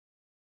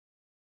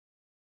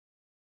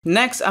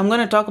Next, I'm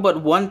going to talk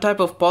about one type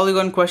of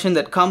polygon question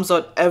that comes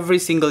out every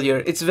single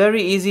year. It's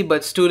very easy,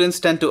 but students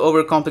tend to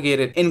overcomplicate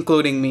it,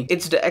 including me.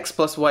 It's the x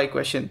plus y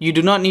question. You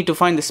do not need to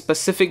find the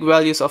specific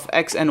values of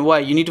x and y,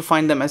 you need to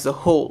find them as a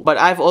whole. But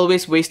I've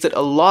always wasted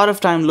a lot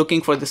of time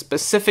looking for the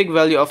specific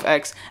value of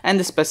x and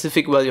the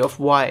specific value of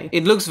y.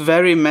 It looks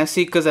very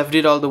messy because I've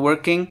did all the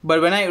working,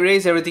 but when I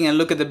erase everything and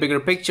look at the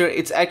bigger picture,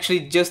 it's actually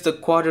just a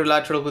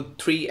quadrilateral with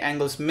 3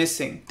 angles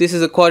missing. This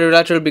is a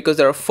quadrilateral because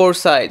there are 4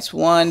 sides.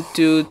 1,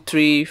 2,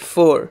 3,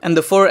 4, and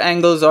the 4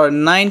 angles are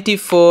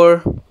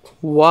 94,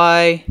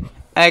 y,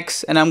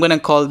 x, and I'm gonna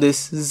call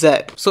this z.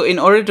 So in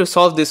order to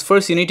solve this,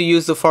 first you need to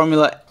use the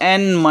formula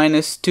n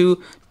minus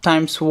 2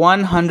 times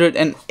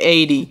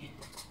 180.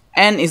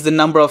 N is the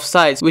number of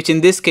sides, which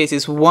in this case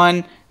is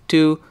 1,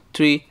 2,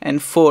 3,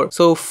 and 4.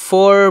 So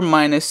 4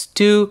 minus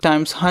 2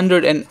 times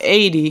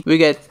 180, we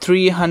get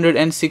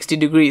 360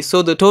 degrees.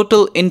 So the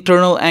total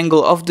internal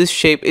angle of this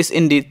shape is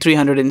indeed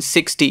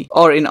 360.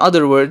 Or in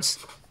other words,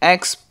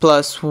 x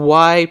plus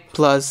y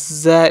plus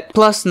z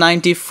plus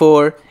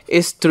 94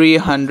 is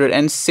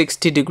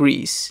 360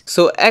 degrees.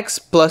 So x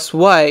plus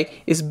y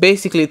is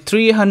basically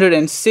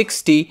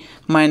 360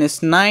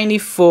 minus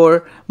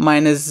 94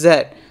 minus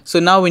z. So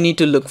now we need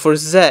to look for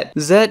z.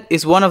 Z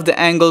is one of the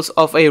angles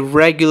of a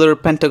regular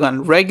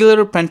pentagon.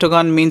 Regular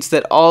pentagon means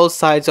that all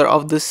sides are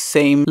of the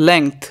same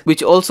length,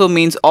 which also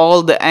means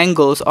all the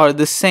angles are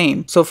the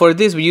same. So for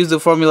this, we use the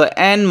formula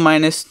n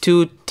minus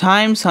 2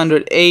 times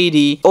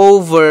 180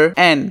 over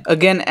n.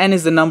 Again, n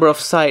is the number of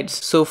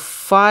sides. So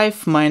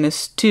 5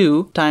 minus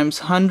 2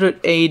 times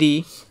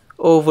 180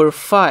 over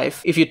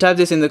 5. If you type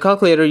this in the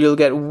calculator, you'll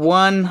get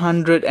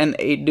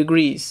 108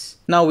 degrees.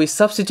 Now we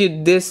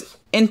substitute this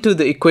into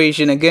the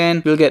equation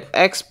again. We'll get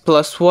x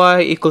plus y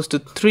equals to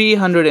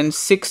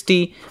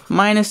 360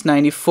 minus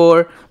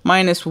 94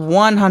 minus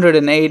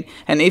 108,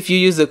 and if you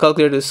use the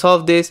calculator to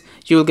solve this,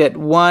 you'll get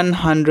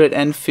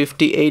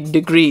 158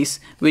 degrees,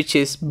 which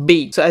is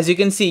B. So as you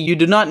can see, you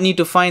do not need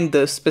to find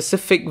the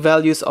specific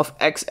values of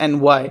x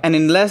and y, and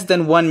in less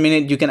than 1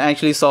 minute you can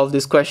actually solve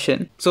this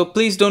question. So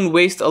please don't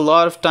waste a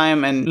lot of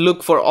time and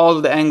look for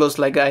all the angles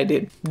like I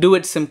did. Do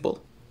it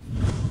simple.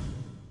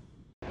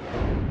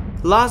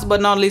 Last but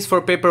not least for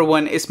paper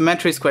 1 is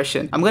matrix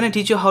question. I'm going to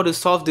teach you how to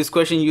solve this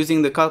question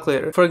using the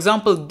calculator. For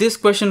example, this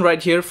question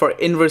right here for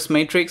inverse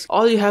matrix,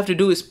 all you have to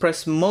do is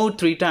press mode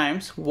 3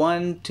 times,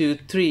 1, 2,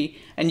 3,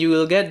 and you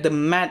will get the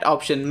mat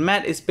option.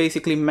 Mat is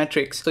basically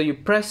matrix. So you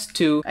press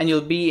 2 and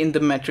you'll be in the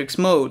matrix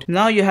mode.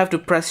 Now you have to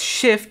press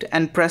shift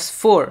and press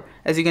 4.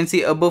 As you can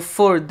see above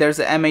 4, there's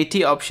a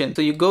MAT option.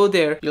 So you go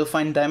there, you'll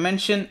find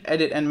dimension,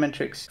 edit, and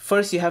matrix.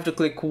 First you have to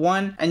click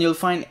 1 and you'll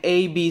find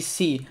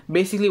ABC.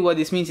 Basically what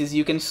this means is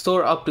you can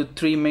store up to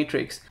 3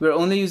 matrix. We're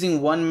only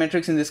using 1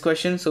 matrix in this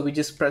question, so we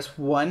just press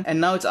 1, and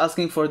now it's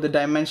asking for the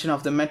dimension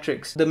of the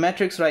matrix. The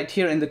matrix right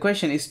here in the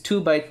question is 2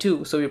 by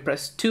 2, so we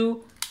press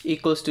 2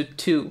 equals to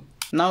 2.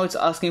 Now it's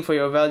asking for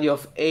your value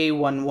of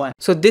A11.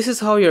 So this is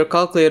how your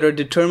calculator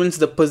determines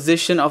the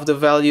position of the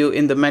value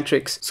in the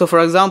matrix. So for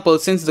example,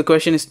 since the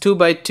question is 2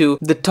 by 2,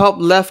 the top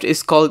left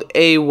is called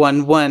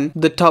A11,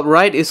 the top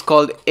right is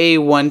called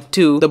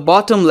A12, the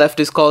bottom left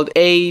is called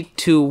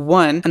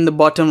A21, and the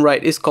bottom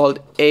right is called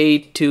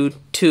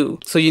A22.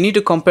 So you need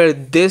to compare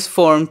this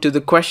form to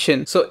the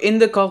question. So in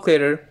the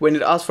calculator, when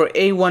it asks for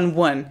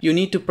A11, you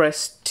need to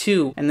press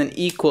 2 and then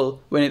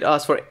equal. When it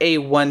asks for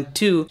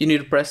A12, you need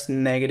to press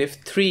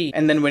 -3.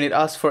 And then when it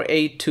asks for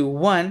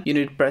A21, you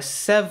need to press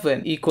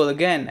 7, equal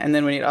again. And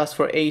then when it asks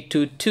for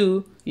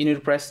A22, you need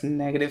to press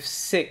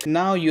 -6.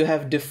 Now you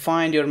have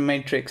defined your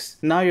matrix.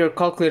 Now your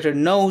calculator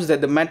knows that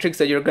the matrix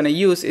that you're going to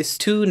use is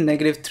 2,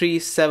 -3,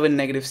 7,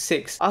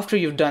 -6. After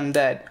you've done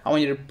that, I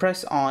want you to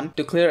press on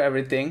to clear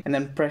everything and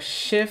then press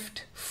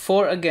shift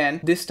 4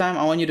 again. This time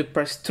I want you to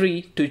press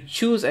 3 to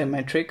choose a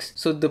matrix.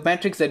 So the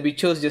matrix that we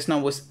chose just now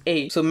was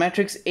A. So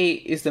matrix A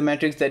is the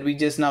matrix that we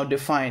just now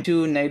defined.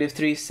 2,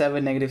 -3,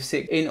 7,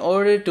 -6. In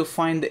order to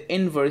find the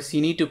inverse,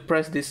 you need to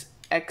press this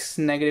x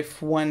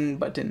 -1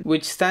 button,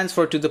 which stands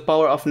for to the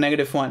power of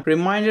 -1.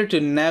 Reminder to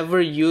never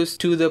use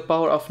to the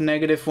power of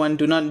 -1.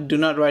 Do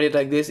not write it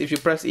like this. If you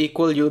press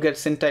equal, you'll get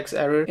syntax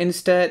error.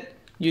 Instead,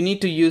 you need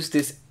to use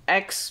this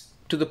x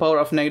to the power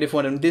of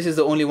 -1, and this is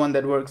the only one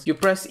that works. You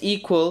press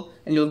equal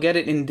and you'll get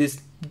it in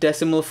this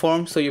decimal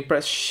form. So you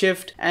press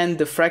shift and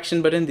the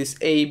fraction button, this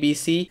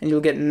ABC, and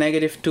you'll get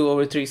 -2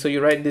 over 3. So you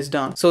write this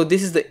down. So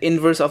this is the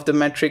inverse of the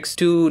matrix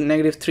 2,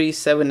 -3,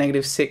 7,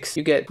 -6.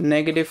 You get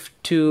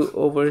 -2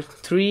 over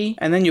 3,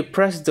 and then you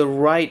press the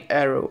right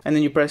arrow, and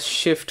then you press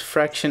shift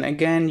fraction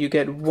again, you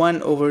get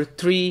 1 over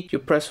 3. You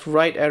press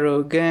right arrow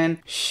again,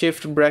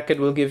 shift bracket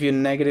will give you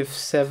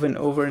 -7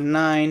 over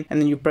 9,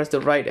 and then you press the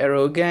right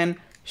arrow again,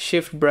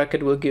 shift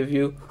bracket will give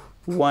you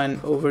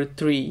 1 over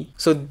 3.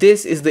 So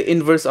this is the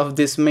inverse of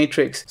this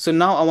matrix. So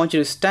now I want you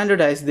to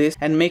standardize this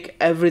and make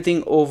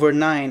everything over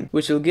 9,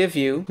 which will give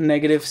you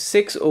negative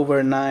 6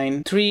 over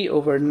 9, 3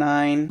 over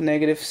 9,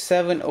 negative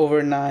 7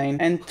 over 9,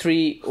 and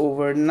 3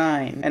 over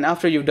 9. And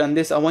after you've done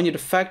this, I want you to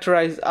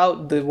factorize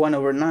out the 1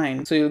 over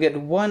 9. So you'll get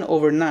 1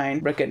 over 9,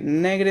 bracket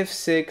negative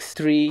 6,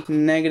 3,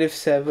 negative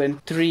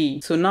 7,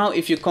 3. So now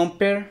if you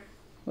compare,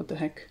 what the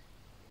heck?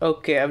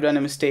 Okay, I've done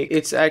a mistake.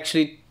 It's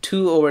actually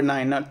 2 over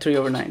 9, not 3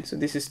 over 9. So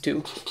this is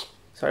 2.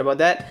 Sorry about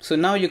that. So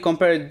now you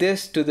compare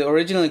this to the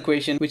original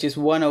equation, which is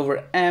 1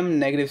 over m,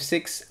 negative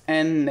 6,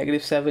 n,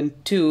 negative 7,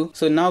 2.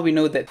 So now we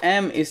know that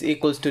m is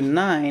equals to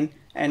 9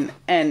 and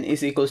n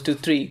is equals to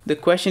 3. The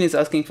question is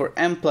asking for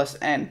m plus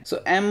n.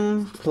 So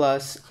m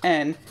plus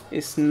n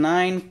is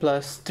 9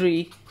 plus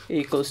 3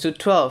 equals to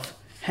 12.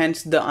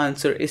 Hence the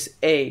answer is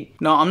A.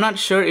 Now I'm not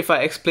sure if I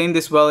explained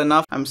this well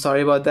enough. I'm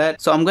sorry about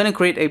that. So I'm going to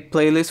create a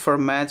playlist for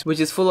maths which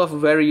is full of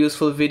very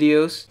useful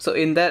videos. So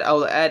in that I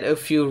will add a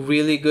few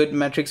really good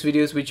matrix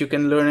videos which you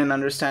can learn and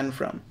understand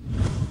from.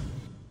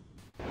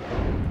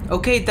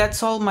 Okay,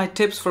 that's all my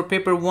tips for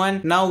paper 1.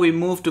 Now we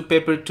move to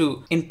paper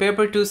 2. In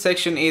paper 2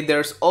 section A,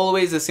 there's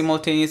always a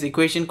simultaneous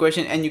equation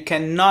question, and you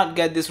cannot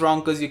get this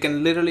wrong because you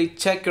can literally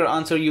check your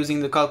answer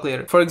using the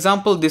calculator. For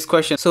example, this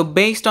question. So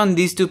based on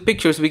these two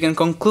pictures, we can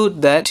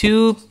conclude that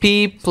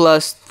 2p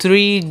plus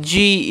 3g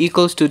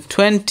equals to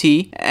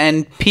 20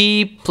 and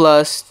p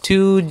plus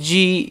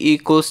 2g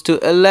equals to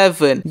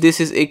 11.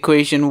 This is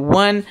equation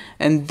 1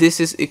 and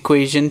this is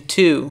equation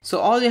 2. So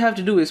all you have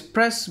to do is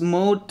press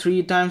mode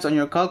 3 times on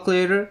your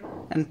calculator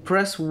and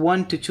press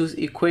 1 to choose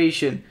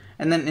equation,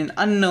 and then in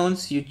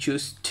unknowns you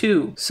choose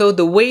 2. So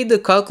the way the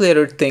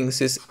calculator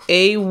thinks is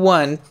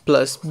A1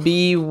 plus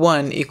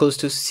B1 equals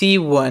to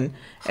C1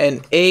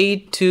 and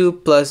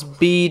A2 plus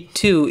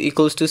B2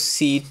 equals to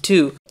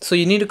C2. So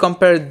you need to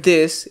compare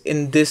this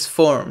in this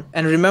form.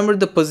 And remember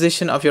the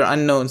position of your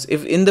unknowns.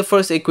 If in the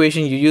first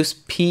equation you use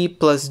P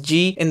plus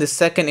G, in the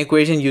second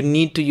equation you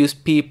need to use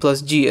P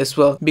plus G as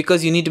well,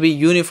 because you need to be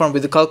uniform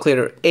with the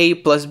calculator, A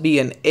plus B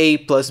and A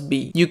plus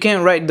B. You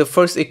can't write the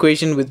first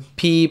equation with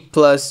P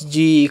plus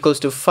G equals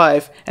to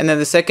 5 and then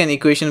the second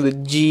equation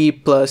with G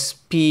plus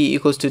P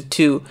equals to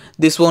 2.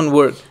 This won't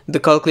work. The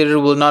calculator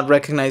will not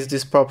recognize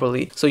this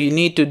properly. So you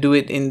need to do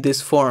it in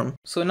this form.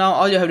 So now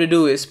all you have to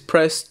do is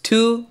press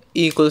 2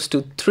 equals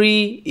to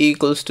 3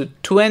 equals to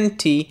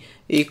 20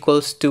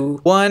 equals to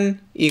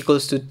 1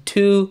 equals to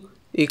 2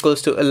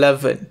 equals to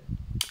 11.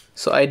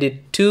 So I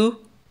did 2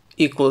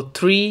 equal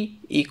 3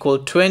 equal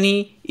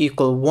 20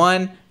 equal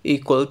 1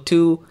 equal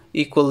 2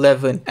 equal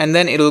 11. And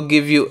then it'll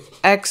give you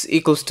x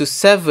equals to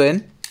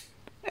 7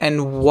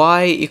 and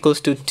y equals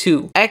to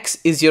 2. X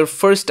is your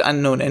first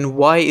unknown and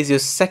y is your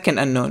second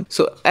unknown.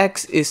 So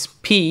x is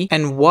p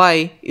and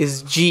y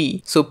is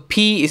g. So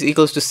p is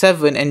equals to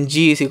 7 and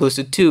g is equals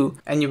to 2.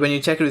 And when you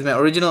check it with my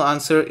original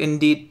answer,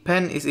 indeed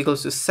pen is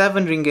equals to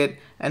 7 ringgit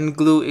and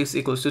glue is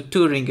equals to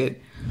 2 ringgit.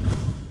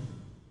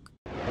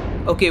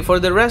 Okay, for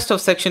the rest of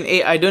section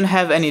A, I don't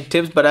have any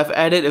tips, but I've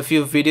added a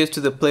few videos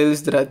to the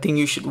playlist that I think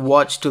you should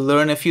watch to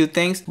learn a few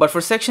things. But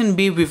for section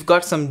B, we've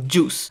got some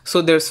juice.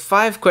 So there's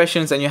 5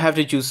 questions and you have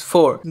to choose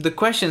 4. The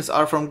questions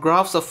are from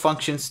graphs of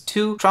functions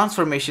 2,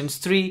 transformations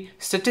 3,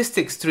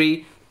 statistics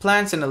 3,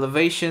 plants and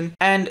elevation,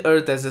 and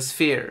Earth as a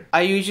sphere.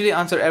 I usually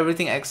answer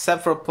everything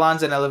except for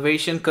plants and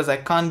elevation because I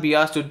can't be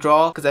asked to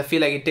draw because I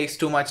feel like it takes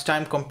too much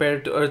time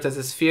compared to Earth as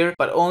a sphere,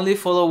 but only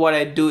follow what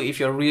I do if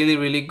you're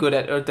really good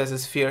at Earth as a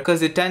sphere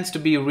because it tends to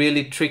be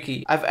really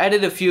tricky. I've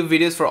added a few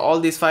videos for all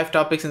these 5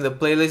 topics in the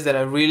playlist that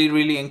I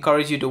really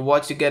encourage you to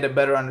watch to get a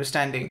better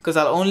understanding, because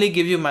I'll only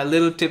give you my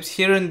little tips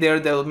here and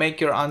there that will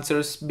make your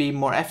answers be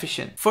more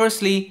efficient.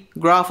 Firstly,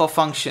 graph of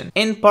function.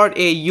 In part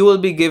A, you will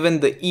be given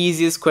the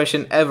easiest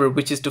question ever,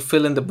 which is to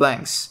fill in the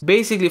blanks.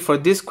 Basically for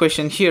this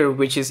question here,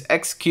 which is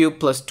x cubed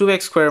plus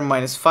 2x squared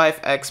minus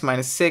 5x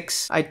minus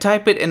 6, I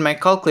type it in my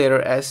calculator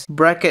as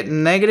bracket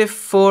negative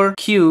 4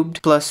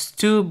 cubed plus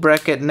 2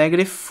 bracket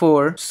negative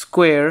 4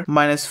 square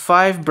minus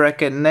 5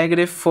 bracket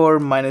negative 4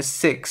 minus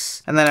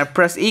 6. And then I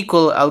press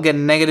equal, I'll get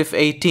negative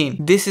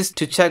 18. This is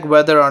to check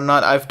whether or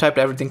not I've typed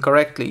everything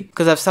correctly,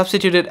 because I've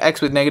substituted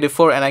x with negative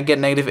 4 and I get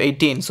negative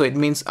 18, so it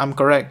means I'm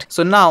correct.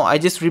 So now I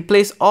just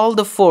replace all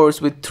the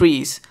 4s with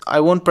 3s. I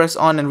won't press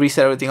on and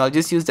reset everything. I'll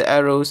just use the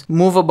arrows,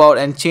 move about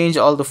and change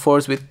all the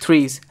 4s with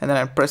 3s, and then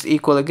I press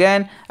equal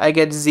again, I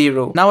get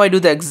 0. Now I do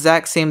the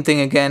exact same thing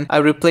again. I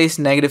replace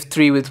negative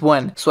 3 with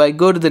 1. So I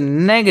go to the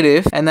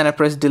negative and then I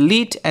press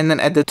delete, and then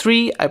at the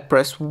 3 I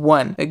press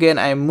 1. Again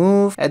I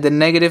move, at the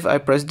negative I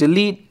press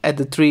delete, at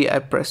the 3 I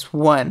press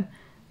 1.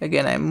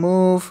 Again I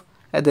move,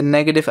 at the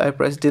negative I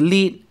press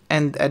delete,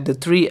 and at the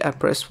 3 I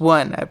press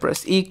 1. I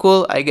press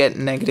equal, I get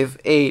negative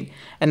 8.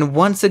 And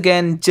once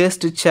again,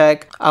 just to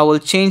check, I will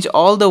change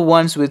all the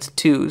 1s with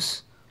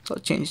 2s. So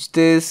I'll change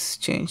this,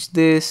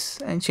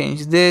 and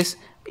change this,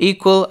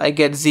 equal, I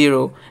get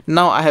 0.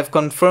 Now I have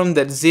confirmed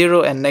that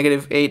 0 and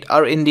 -8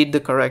 are indeed the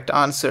correct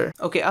answer.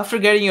 Okay, after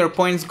getting your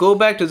points, go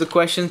back to the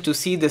question to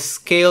see the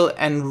scale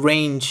and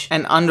range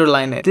and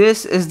underline it.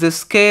 This is the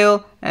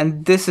scale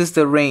and this is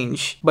the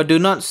range. But do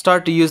not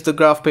start to use the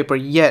graph paper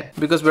yet,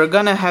 because we're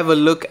gonna have a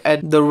look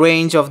at the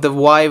range of the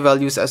y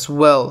values as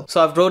well.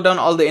 So I've wrote down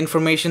all the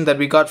information that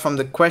we got from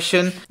the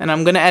question, and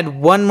I'm gonna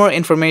add one more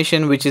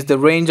information, which is the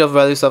range of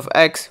values of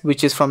x,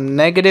 which is from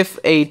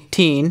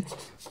 -18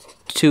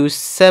 to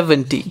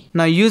 70.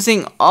 Now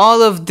using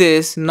all of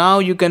this, now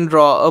you can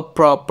draw a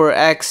proper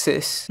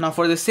axis. Now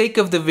for the sake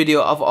of the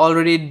video, I've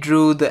already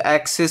drew the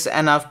axis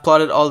and I've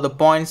plotted all the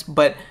points,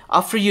 but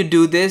after you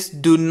do this,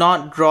 do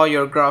not draw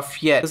your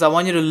graph yet, because I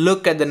want you to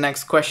look at the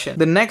next question.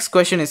 The next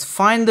question is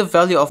find the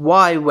value of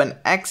y when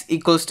x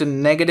equals to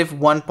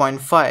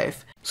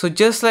 -1.5. So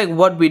just like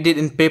what we did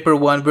in paper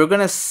 1, we're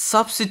gonna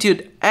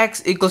substitute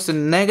x equals to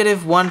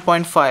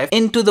 -1.5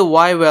 into the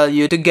y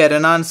value to get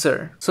an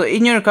answer. So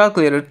in your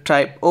calculator,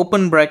 type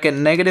open bracket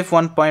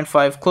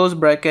 -1.5 close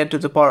bracket to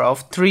the power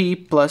of 3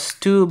 plus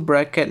 2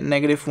 bracket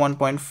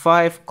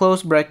 -1.5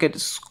 close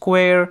bracket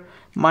square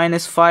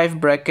minus 5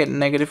 bracket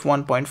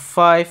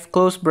 -1.5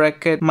 close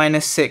bracket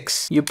minus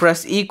 6. You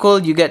press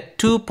equal, you get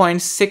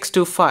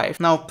 2.625.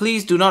 Now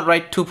please do not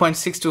write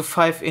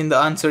 2.625 in the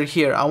answer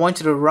here. I want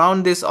you to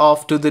round this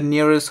off to the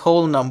nearest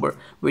whole number,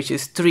 which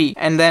is 3.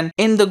 And then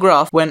in the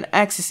graph, when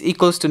x is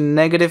equals to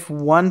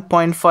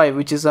 -1.5,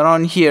 which is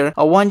around here,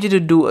 I want you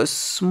to do a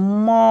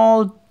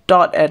small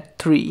dot at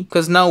 3,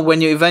 because now when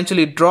you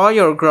eventually draw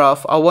your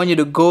graph, I want you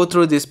to go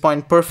through this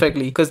point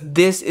perfectly, because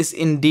this is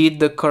indeed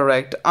the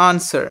correct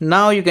answer.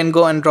 Now you can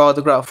go and draw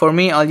the graph. For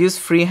me, I'll use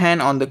freehand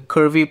on the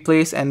curvy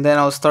place, and then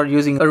I'll start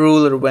using a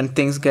ruler when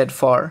things get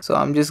far. So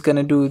I'm just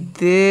gonna do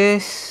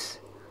this,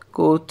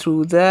 go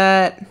through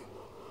that,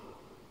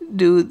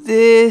 do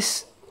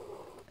this,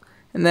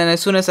 and then as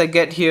soon as I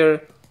get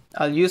here,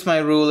 I'll use my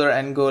ruler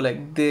and go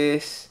like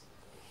this,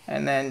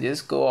 and then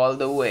just go all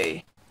the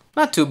way.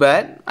 Not too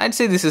bad. I'd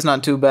say this is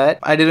not too bad.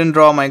 I didn't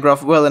draw my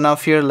graph well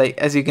enough here. Like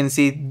as you can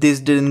see,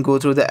 this didn't go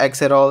through the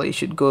x at all. It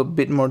should go a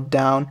bit more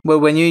down. But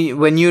when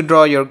you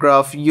draw your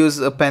graph, use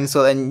a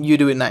pencil and you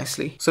do it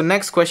nicely. So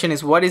next question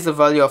is, what is the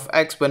value of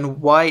x when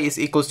y is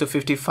equals to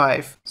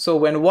 55? So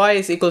when y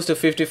is equals to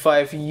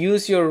 55,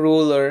 use your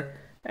ruler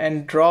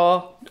and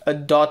draw a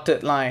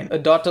dotted line. A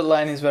dotted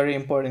line is very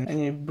important,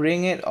 and you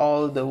bring it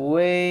all the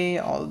way,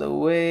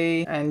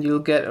 and you'll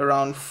get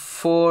around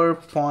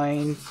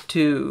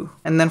 4.2.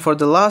 And then for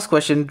the last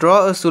question,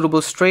 draw a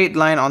suitable straight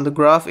line on the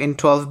graph in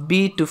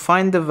 12b to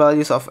find the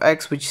values of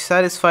x which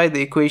satisfy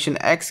the equation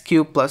x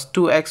cubed plus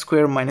 2x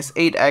squared minus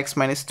 8x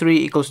minus 3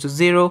 equals to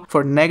 0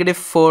 for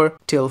 -4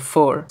 till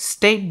 4.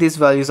 State these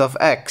values of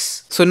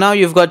x. So now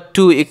you've got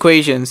two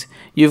equations.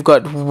 You've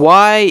got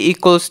y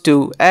equals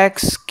to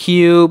x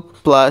cubed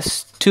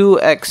plus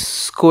 2x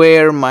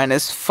squared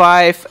minus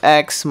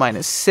 5x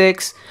minus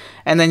 6,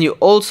 and then you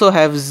also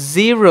have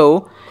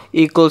 0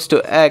 equals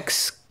to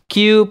x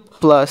cubed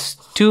plus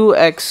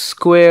 2x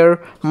squared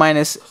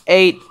minus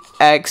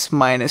 8x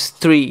minus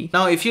 3.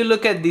 Now if you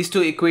look at these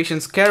two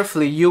equations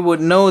carefully, you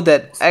would know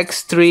that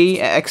x3,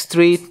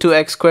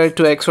 2x squared,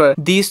 2x squared,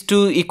 these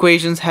two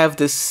equations have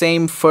the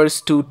same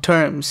first two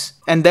terms.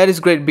 And that is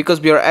great because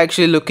we are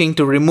actually looking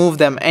to remove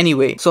them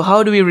anyway. So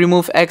how do we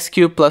remove x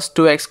cubed plus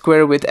 2x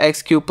squared with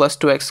x cubed plus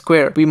 2x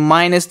squared? We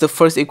minus the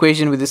first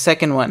equation with the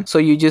second one. So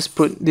you just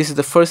put, this is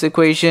the first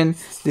equation,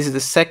 this is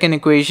the second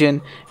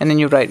equation, and then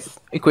you write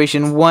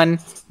equation 1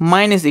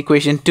 minus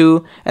equation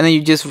 2, and then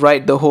you just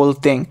write the whole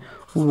thing.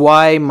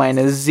 Y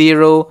minus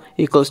 0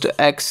 equals to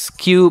x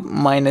cubed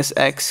minus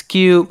x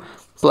cubed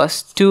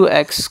plus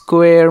 2x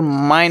squared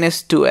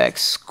minus 2x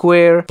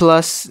squared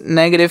plus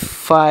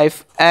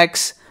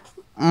 -5x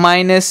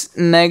minus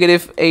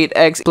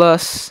 -8x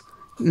plus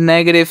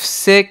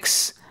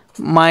 -6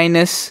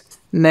 minus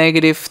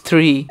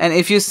 -3. And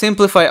if you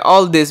simplify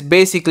all this,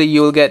 basically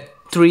you'll get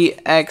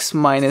 3x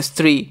minus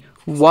 3.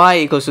 Y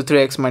equals to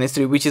 3x minus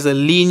 3, which is a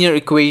linear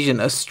equation,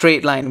 a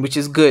straight line, which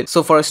is good.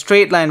 So for a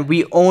straight line,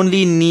 we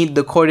only need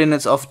the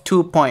coordinates of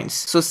 2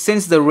 points. So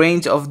since the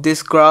range of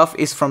this graph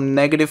is from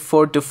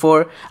 -4 to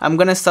 4, I'm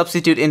gonna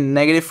substitute in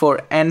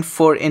 -4 and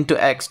 4 into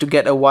x to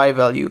get a y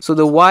value. So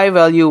the y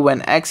value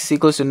when x is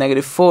equals to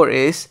 -4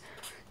 is,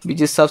 we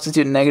just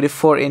substitute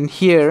 -4 in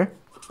here,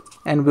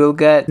 and we'll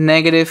get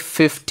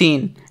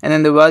 -15. And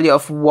then the value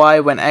of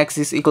y when x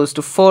is equals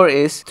to 4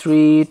 is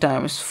 3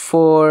 times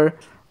 4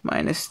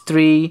 minus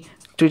 3.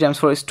 3 times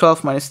 4 is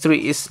 12, minus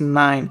 3 is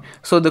 9.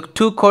 So the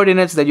two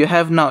coordinates that you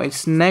have now,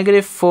 it's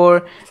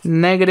 -4,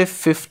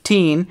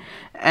 -15,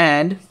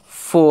 and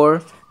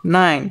 4,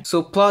 9.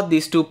 So plot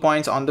these 2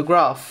 points on the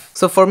graph.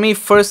 So for me,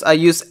 first I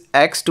use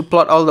X to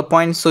plot all the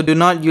points, so do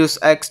not use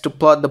X to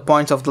plot the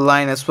points of the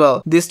line as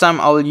well. This time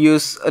I will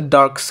use a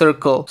dark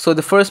circle. So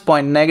the first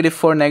point,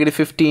 -4,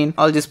 -15,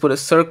 I'll just put a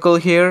circle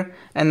here,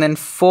 and then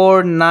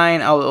 4,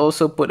 9, I'll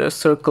also put a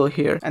circle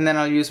here, and then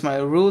I'll use my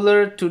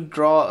ruler to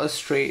draw a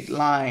straight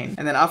line.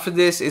 And then after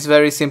this is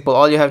very simple.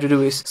 All you have to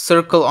do is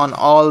circle on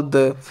all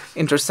the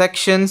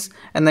intersections,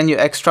 and then you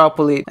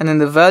extrapolate, and then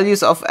the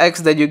values of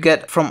X that you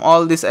get from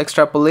all these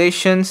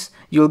extrapolations,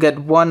 you'll get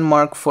 1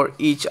 mark for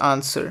each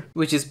answer,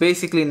 which is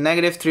basically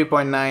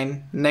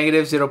 -3.9,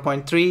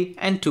 -0.3,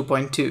 and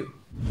 2.2.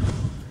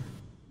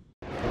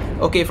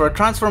 Okay, for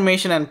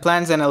transformation and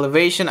plans and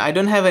elevation, I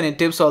don't have any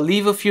tips, so I'll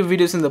leave a few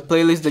videos in the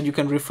playlist that you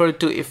can refer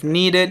to if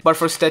needed. But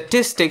for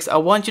statistics, I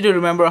want you to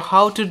remember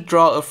how to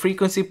draw a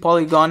frequency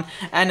polygon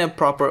and a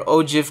proper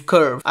ogive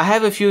curve. I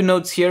have a few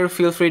notes here,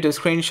 feel free to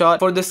screenshot.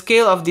 For the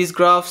scale of these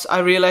graphs, I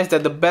realized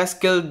that the best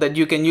scale that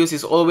you can use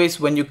is always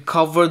when you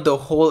cover the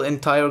whole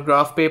entire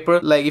graph paper.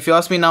 Like if you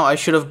ask me now, I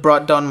should have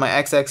brought down my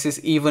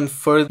x-axis even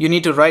further. You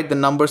need to write the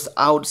numbers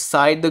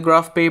outside the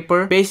graph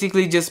paper.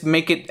 Basically, just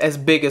make it as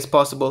big as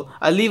possible.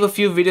 I'll leave a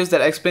few videos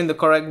that explain the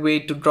correct way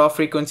to draw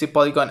frequency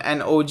polygon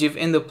and ogive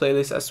in the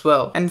playlist as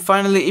well. And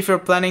finally, if you're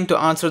planning to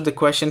answer the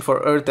question for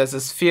Earth as a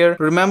sphere,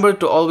 remember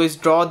to always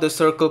draw the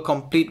circle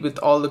complete with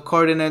all the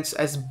coordinates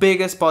as big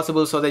as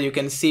possible so that you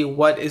can see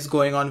what is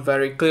going on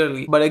very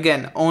clearly. But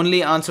again,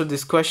 only answer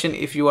this question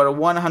if you are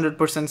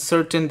 100%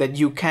 certain that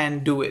you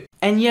can do it.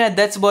 And yeah,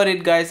 that's about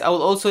it guys. I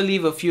will also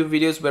leave a few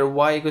videos where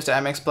y equals to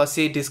mx plus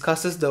c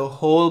discusses the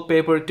whole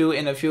paper too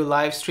in a few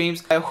live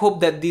streams. I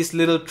hope that these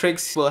little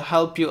tricks will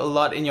help you a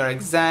lot in your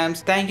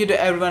exams. Thank you to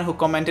everyone who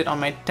commented on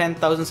my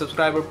 10,000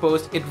 subscriber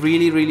post. It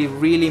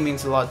really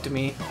means a lot to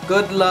me.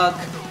 Good luck,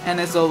 and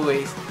as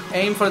always,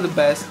 aim for the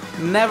best,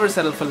 never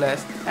settle for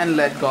less, and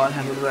let God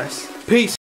handle the rest. Peace!